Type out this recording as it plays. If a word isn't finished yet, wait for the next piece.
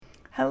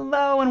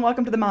Hello and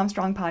welcome to the Mom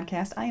Strong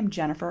Podcast. I am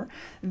Jennifer,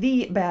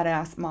 the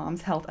Badass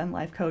Moms Health and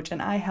Life Coach,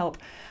 and I help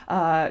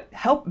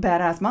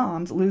badass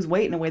moms lose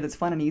weight in a way that's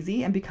fun and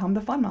easy and become the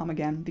fun mom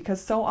again.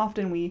 Because so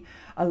often we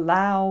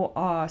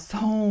allow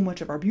so much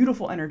of our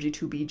beautiful energy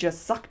to be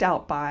just sucked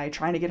out by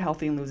trying to get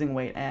healthy and losing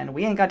weight, and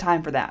we ain't got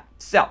time for that.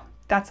 So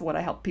that's what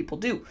I help people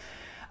do.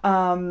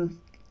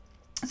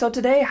 So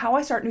today, how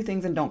I start new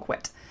things and don't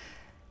quit.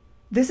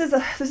 This is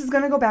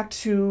going to go back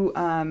to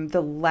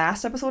the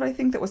last episode, I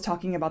think, that was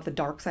talking about the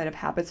dark side of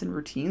habits and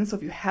routines. So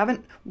if you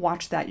haven't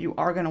watched that, you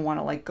are going to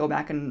want to go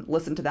back and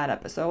listen to that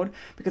episode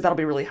because that'll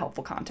be really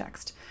helpful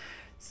context.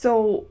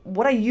 So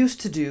what I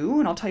used to do,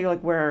 and I'll tell you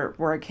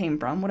where I came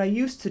from, what I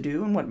used to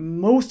do and what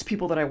most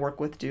people that I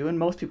work with do, and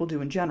most people do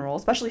in general,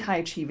 especially high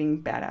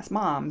achieving badass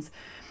moms,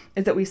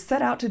 is that we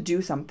set out to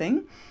do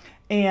something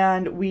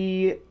and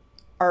we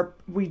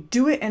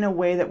do it in a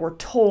way that we're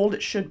told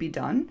it should be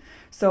done.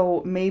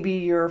 So maybe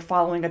you're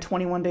following a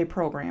 21-day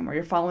program or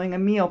you're following a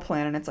meal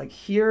plan and it's like,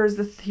 here's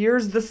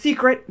the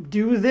secret,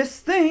 do this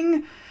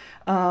thing.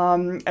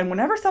 And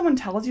whenever someone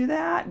tells you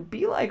that,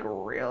 be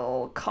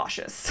real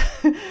cautious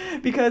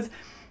because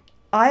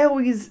I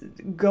always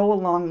go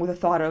along with the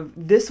thought of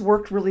this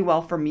worked really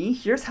well for me.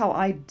 Here's how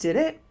I did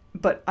it,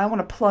 but I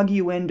want to plug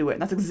you into it.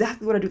 And that's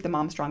exactly what I do with the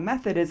Mom Strong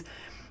method is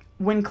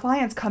when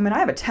clients come in, I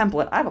have a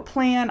template, I have a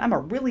plan, I'm a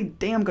really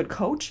damn good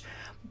coach,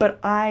 but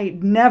I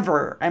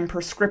never am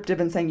prescriptive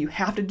in saying you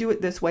have to do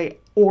it this way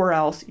or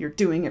else you're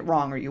doing it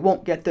wrong or you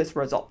won't get this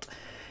result.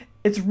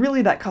 It's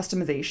really that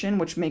customization,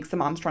 which makes the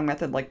Mom Strong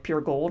method like pure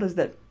gold, is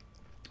that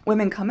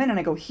women come in and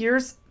I go,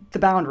 here's the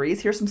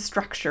boundaries, here's some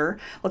structure,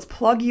 let's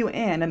plug you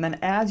in. And then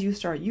as you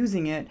start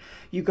using it,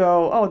 you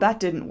go, oh, that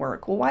didn't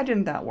work. Well, why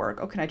didn't that work?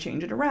 Oh, can I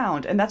change it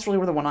around? And that's really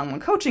where the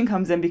one-on-one coaching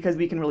comes in because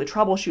we can really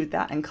troubleshoot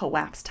that and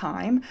collapse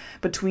time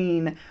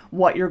between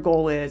what your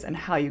goal is and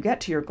how you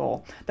get to your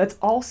goal. That's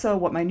also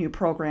what my new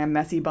program,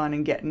 Messy Bun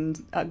and Getting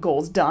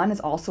Goals Done, is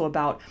also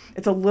about.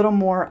 It's a little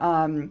more,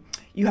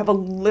 you have a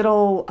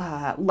little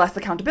less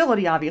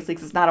accountability, obviously,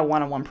 because it's not a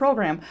one-on-one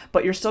program,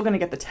 but you're still going to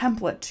get the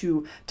template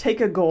to take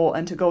a goal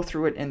and to go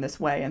through it in this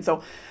way. And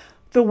so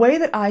the way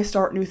that I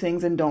start new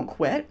things and don't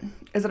quit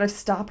is that I've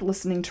stopped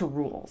listening to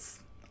rules.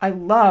 I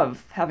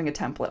love having a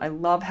template. I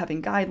love having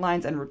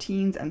guidelines and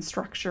routines and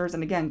structures.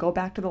 And again, go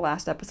back to the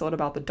last episode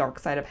about the dark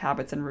side of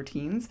habits and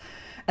routines.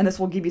 And this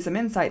will give you some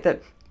insight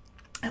that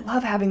I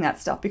love having that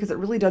stuff because it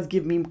really does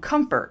give me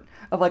comfort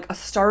of a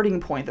starting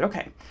point that,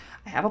 okay,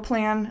 I have a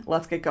plan,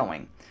 let's get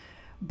going.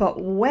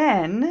 But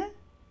when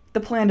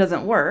the plan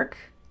doesn't work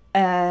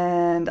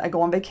and I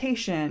go on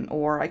vacation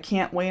or I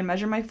can't weigh and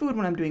measure my food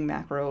when I'm doing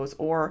macros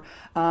or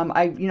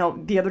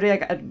the other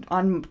day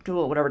on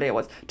whatever day it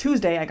was,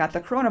 Tuesday, I got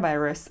the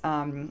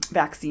coronavirus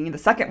vaccine, the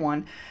second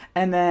one.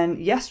 And then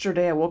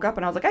yesterday I woke up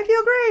and I was like, I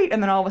feel great.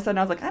 And then all of a sudden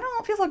I was like, I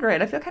don't feel so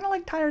great. I feel kind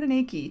of tired and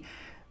achy.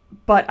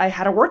 But I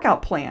had a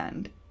workout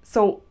planned.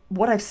 So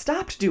what I've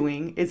stopped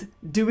doing is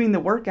doing the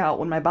workout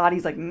when my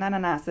body's like,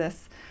 nah,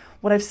 sis.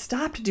 What I've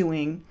stopped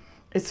doing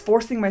is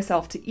forcing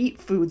myself to eat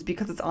foods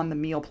because it's on the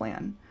meal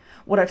plan.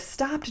 What I've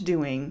stopped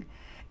doing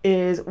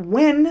is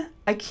when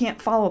I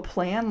can't follow a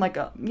plan,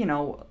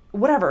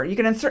 whatever, you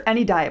can insert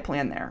any diet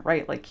plan there,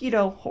 right? Like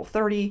keto,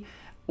 Whole30,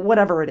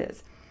 whatever it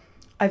is.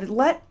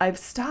 I've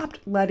stopped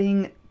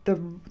letting let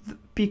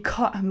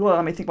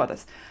me think about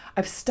this.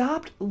 I've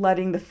stopped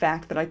letting the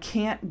fact that I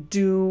can't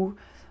do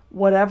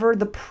whatever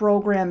the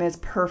program is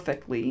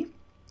perfectly,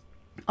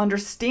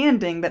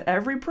 understanding that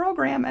every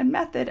program and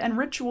method and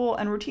ritual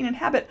and routine and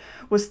habit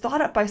was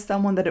thought up by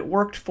someone that it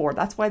worked for.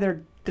 That's why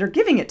they're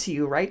giving it to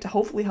you, right? To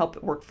hopefully help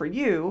it work for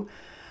you.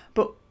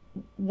 But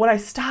what I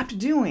stopped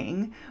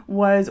doing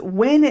was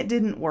when it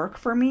didn't work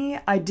for me,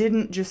 I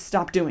didn't just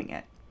stop doing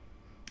it.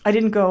 I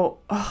didn't go,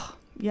 oh,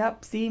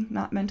 yep, see,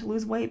 not meant to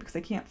lose weight because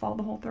I can't follow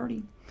the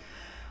Whole30.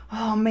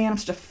 Oh man, I'm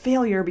such a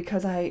failure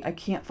because I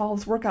can't follow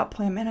this workout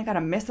plan. Man, I got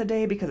to miss a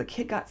day because a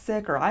kid got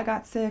sick or I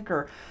got sick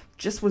or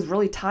just was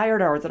really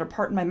tired or I was at a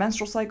part in my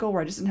menstrual cycle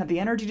where I just didn't have the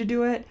energy to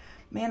do it.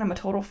 Man, I'm a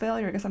total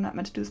failure. I guess I'm not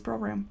meant to do this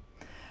program.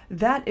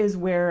 That is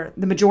where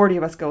the majority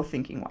of us go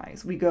thinking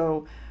wise. We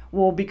go,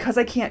 well, because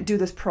I can't do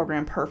this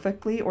program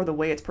perfectly or the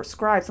way it's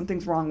prescribed,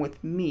 something's wrong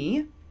with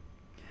me.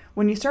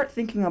 When you start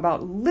thinking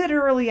about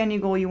literally any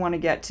goal you want to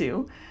get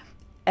to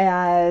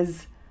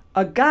as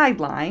a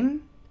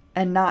guideline,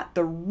 and not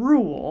the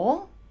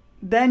rule,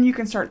 then you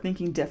can start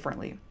thinking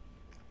differently.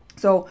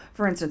 So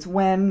for instance,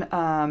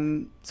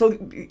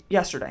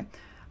 yesterday,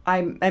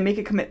 I make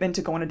a commitment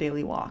to go on a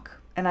daily walk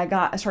and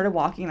I started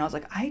walking and I was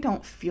like, I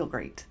don't feel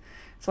great.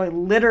 So I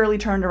literally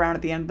turned around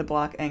at the end of the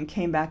block and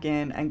came back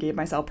in and gave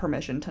myself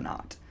permission to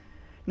not.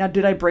 Now,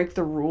 did I break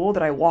the rule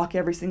that I walk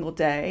every single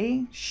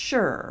day?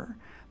 Sure.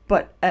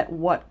 But at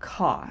what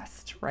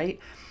cost,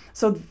 right?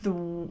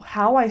 So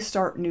how I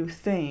start new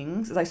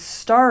things is I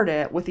start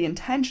it with the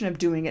intention of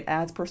doing it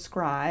as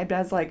prescribed,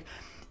 as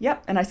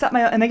yep. And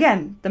and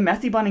again, the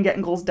Messy Bun and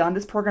Getting Goals Done,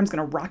 this program is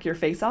going to rock your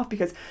face off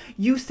because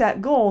you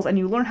set goals and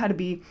you learn how to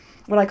be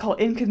what I call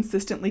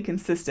inconsistently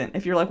consistent.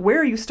 If you're like, where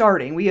are you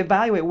starting? We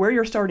evaluate where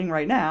you're starting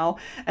right now,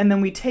 and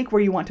then we take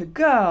where you want to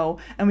go,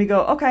 and we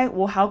go, okay,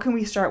 well, how can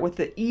we start with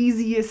the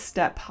easiest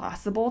step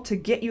possible to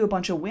get you a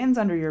bunch of wins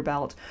under your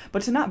belt,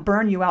 but to not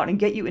burn you out and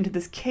get you into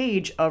this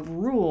cage of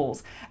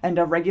rules and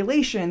of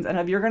regulations and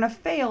of you're going to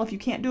fail if you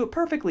can't do it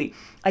perfectly.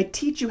 I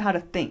teach you how to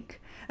think.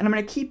 And I'm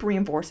going to keep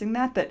reinforcing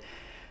that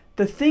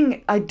the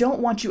thing, I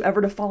don't want you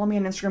ever to follow me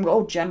on Instagram and go,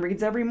 oh, Jen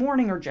reads every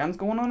morning, or Jen's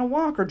going on a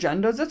walk, or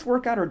Jen does this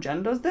workout, or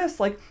Jen does this.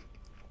 Like,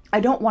 I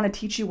don't want to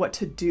teach you what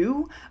to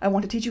do. I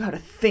want to teach you how to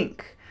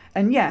think.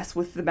 And yes,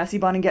 with the Messy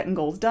Bun and Getting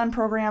Goals Done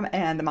program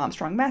and the Mom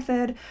Strong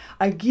method,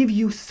 I give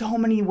you so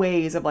many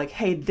ways of like,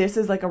 hey, this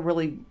is like a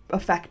really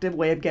effective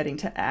way of getting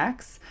to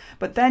X.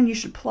 But then you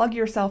should plug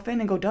yourself in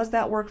and go, does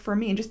that work for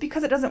me? And just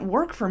because it doesn't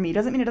work for me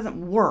doesn't mean it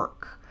doesn't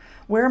work.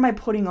 Where am I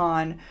putting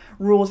on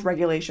rules,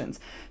 regulations?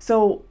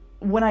 So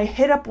when I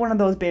hit up one of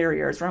those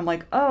barriers where I'm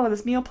like, oh,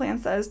 this meal plan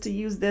says to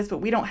use this, but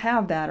we don't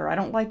have that, or I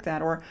don't like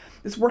that, or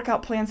this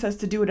workout plan says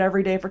to do it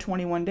every day for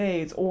 21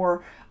 days,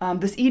 or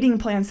this eating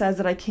plan says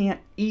that I can't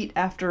eat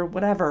after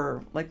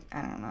whatever, like,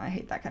 I don't know, I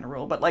hate that kind of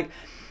rule, but like,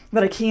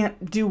 that I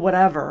can't do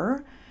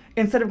whatever,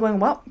 instead of going,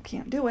 well,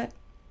 can't do it,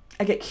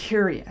 I get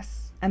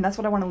curious. And that's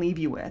what I want to leave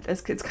you with.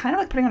 It's kind of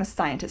like putting on a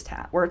scientist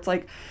hat, where it's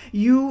like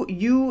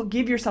you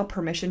give yourself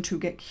permission to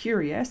get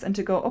curious and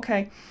to go,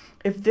 okay,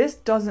 if this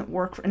doesn't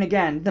work, and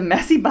again, the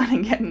Messy Bun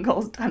and Getting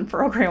Goals Done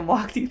program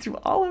walks you through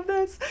all of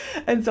this.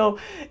 And so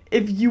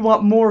if you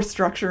want more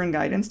structure and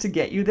guidance to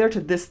get you there to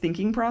this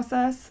thinking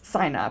process,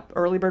 sign up.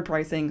 Early bird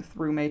pricing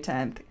through May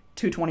 10th,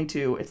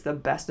 $222. It's the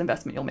best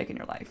investment you'll make in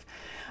your life.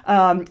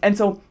 And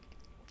so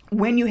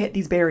when you hit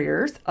these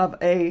barriers of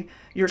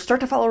you start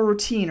to follow a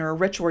routine or a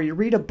ritual, or you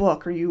read a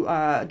book, or you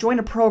join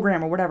a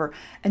program or whatever,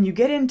 and you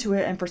get into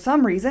it, and for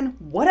some reason,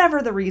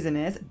 whatever the reason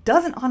is,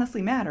 doesn't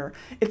honestly matter.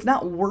 It's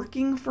not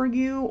working for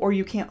you, or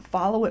you can't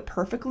follow it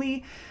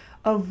perfectly.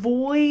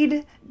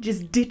 Avoid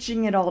just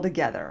ditching it all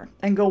together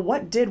and go,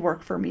 what did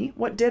work for me?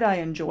 What did I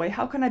enjoy?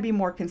 How can I be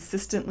more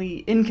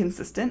consistently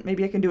inconsistent?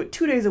 Maybe I can do it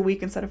 2 days a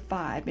week instead of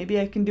 5.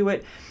 Maybe I can do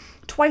it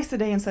twice a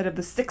day instead of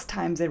the 6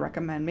 times they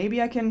recommend.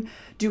 Maybe I can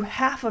do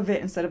half of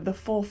it instead of the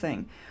full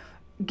thing.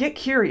 Get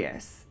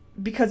curious,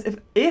 because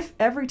if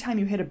every time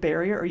you hit a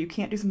barrier or you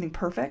can't do something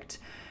perfect,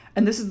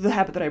 and this is the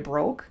habit that I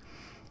broke,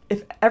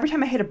 if every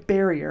time I hit a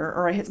barrier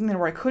or I hit something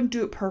where I couldn't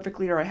do it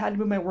perfectly, or I had to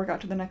move my workout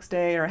to the next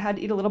day, or I had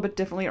to eat a little bit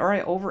differently, or I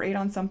overate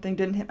on something,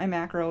 didn't hit my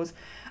macros,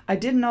 I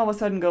didn't all of a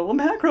sudden go, well,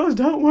 macros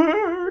don't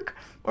work,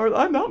 or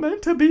I'm not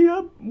meant to be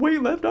a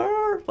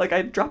weightlifter. Like,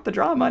 I dropped the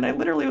drama and I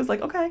literally was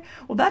like, okay,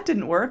 well, that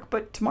didn't work,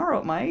 but tomorrow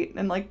it might.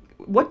 And like,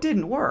 what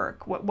didn't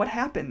work? What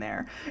happened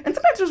there? And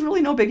sometimes there's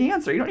really no big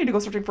answer. You don't need to go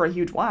searching for a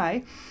huge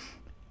why.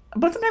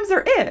 But sometimes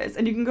there is,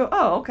 and you can go,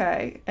 oh,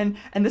 okay. And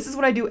this is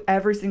what I do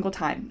every single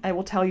time. I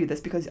will tell you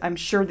this because I'm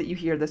sure that you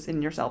hear this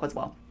in yourself as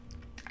well.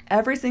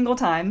 Every single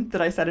time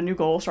that I set a new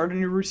goal, start a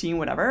new routine,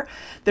 whatever,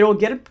 there will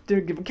get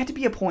to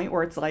be a point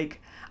where it's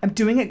like, I'm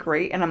doing it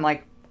great, and I'm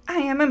like, I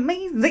am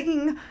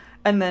amazing.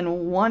 And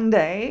then one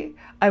day,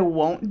 I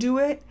won't do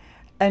it,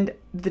 and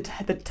the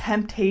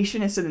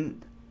temptation is to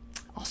then,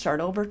 I'll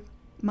start over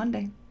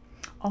Monday.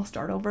 I'll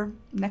start over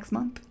next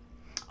month.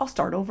 I'll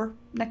start over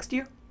next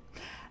year.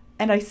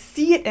 And I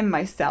see it in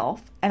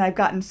myself, and I've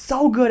gotten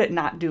so good at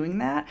not doing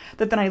that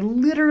then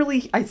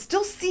I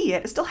still see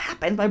it. It still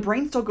happens. My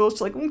brain still goes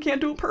to like,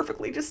 can't do it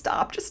perfectly. Just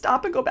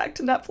stop and go back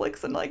to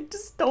Netflix and like,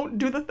 just don't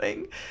do the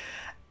thing.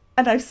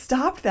 And I've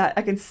stopped that.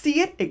 I can see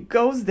it. It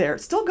goes there.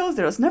 It still goes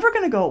there. It's never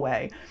going to go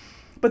away.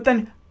 But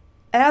then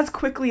as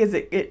quickly as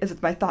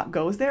as my thought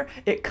goes there,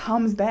 it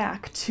comes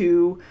back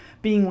to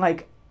being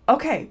like,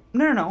 okay,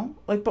 no.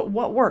 Like, but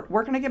what worked?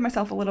 Where can I give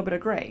myself a little bit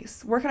of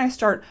grace? Where can I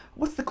start?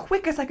 What's the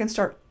quickest I can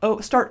start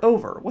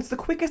over? What's the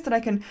quickest that I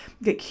can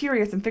get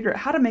curious and figure out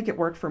how to make it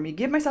work for me?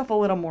 Give myself a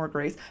little more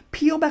grace,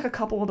 peel back a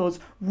couple of those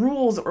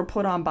rules that were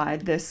put on by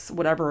this,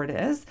 whatever it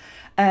is,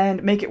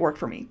 and make it work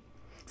for me.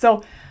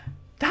 So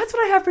that's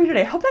what I have for you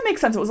today. I hope that makes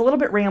sense. It was a little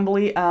bit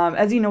rambly.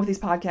 As you know, with these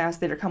podcasts,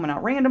 they are coming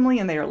out randomly,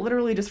 and they are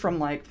literally just from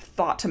like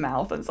thought to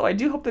mouth. And so I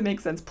do hope they make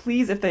sense.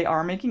 Please, if they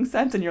are making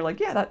sense and you're like,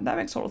 yeah, that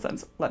makes total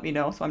sense, let me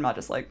know. So I'm not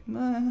just like,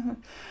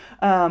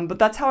 but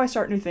that's how I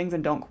start new things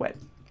and don't quit.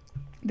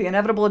 The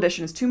inevitable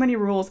addition is too many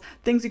rules,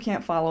 things you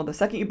can't follow. The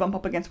second you bump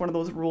up against one of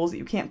those rules that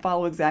you can't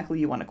follow exactly,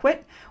 you want to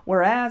quit.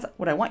 Whereas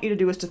what I want you to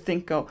do is to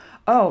think, go,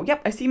 oh,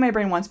 yep, I see my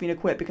brain wants me to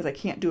quit because I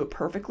can't do it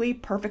perfectly.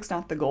 Perfect's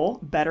not the goal.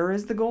 Better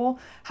is the goal.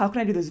 How can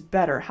I do this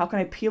better? How can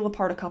I peel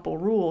apart a couple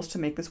rules to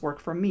make this work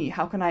for me?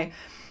 How can I,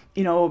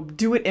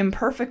 do it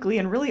imperfectly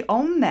and really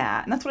own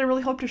that? And that's what I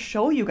really hope to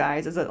show you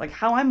guys, is that like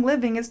how I'm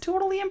living is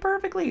totally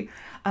imperfectly.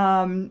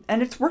 And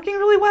it's working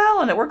really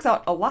well, and it works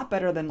out a lot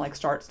better than like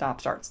start,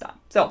 stop.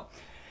 So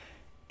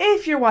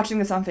if you're watching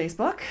this on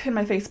Facebook, in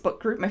my Facebook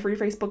group, my free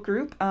Facebook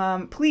group,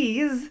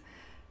 please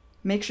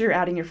make sure you're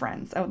adding your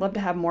friends. I would love to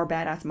have more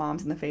badass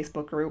moms in the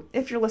Facebook group.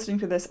 If you're listening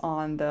to this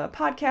on the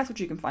podcast,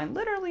 which you can find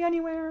literally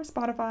anywhere,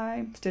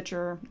 Spotify,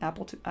 Stitcher,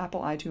 Apple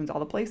iTunes, all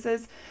the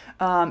places,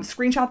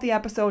 screenshot the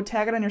episode,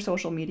 tag it on your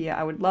social media.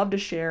 I would love to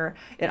share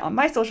it on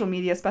my social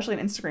media, especially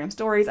on Instagram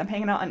stories. I'm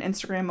hanging out on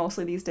Instagram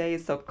mostly these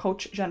days, so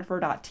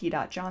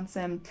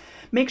coachjennifer.t.johnson.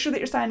 Make sure that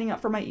you're signing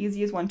up for my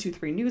Easy as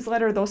 1-2-3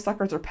 newsletter. Those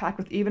suckers are packed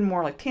with even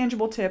more like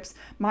tangible tips,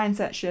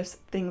 mindset shifts,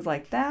 things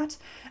like that.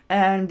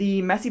 And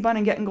the Messy Bun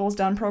and Getting Goals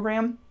Done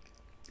program,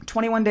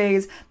 21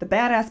 days, the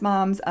Badass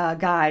Moms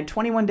Guide,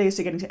 21 days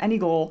to get into any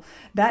goal.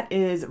 That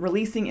is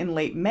releasing in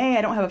late May.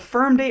 I don't have a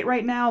firm date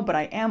right now, but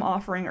I am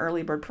offering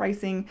early bird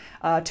pricing.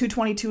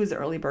 $222 is the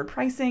early bird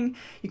pricing.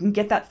 You can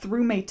get that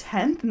through May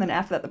 10th, and then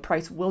after that, the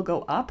price will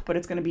go up, but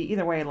it's going to be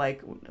either way,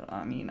 like,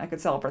 I mean, I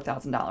could sell it for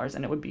 $1,000,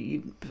 and it would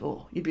be,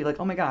 you'd be like,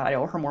 oh my God, I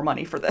owe her more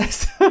money for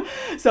this.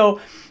 So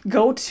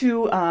go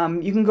to,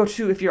 you can go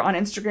to, if you're on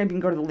Instagram, you can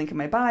go to the link in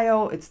my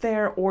bio, it's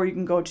there, or you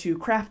can go to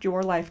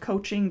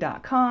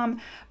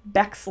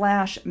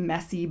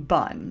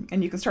craftyourlifecoaching.com/messybun,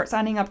 and you can start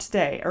signing up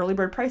today. Early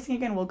bird pricing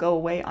again will go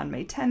away on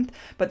May 10th,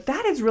 but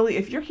that is really,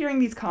 if you're hearing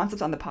these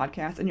concepts on the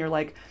podcast and you're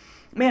like,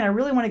 man, I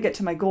really want to get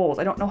to my goals,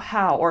 I don't know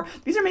how, or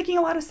these are making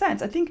a lot of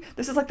sense. I think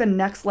this is like the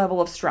next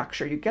level of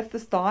structure. You get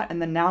this thought,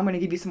 and then now I'm going to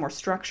give you some more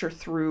structure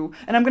through,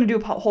 and I'm going to do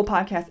a whole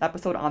podcast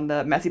episode on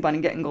the Messy Bun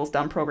and Getting Goals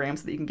Done program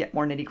so that you can get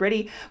more nitty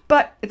gritty,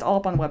 but it's all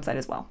up on the website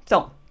as well.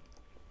 So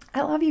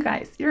I love you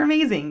guys. You're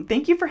amazing.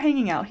 Thank you for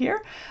hanging out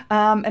here.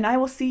 And I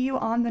will see you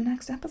on the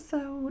next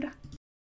episode.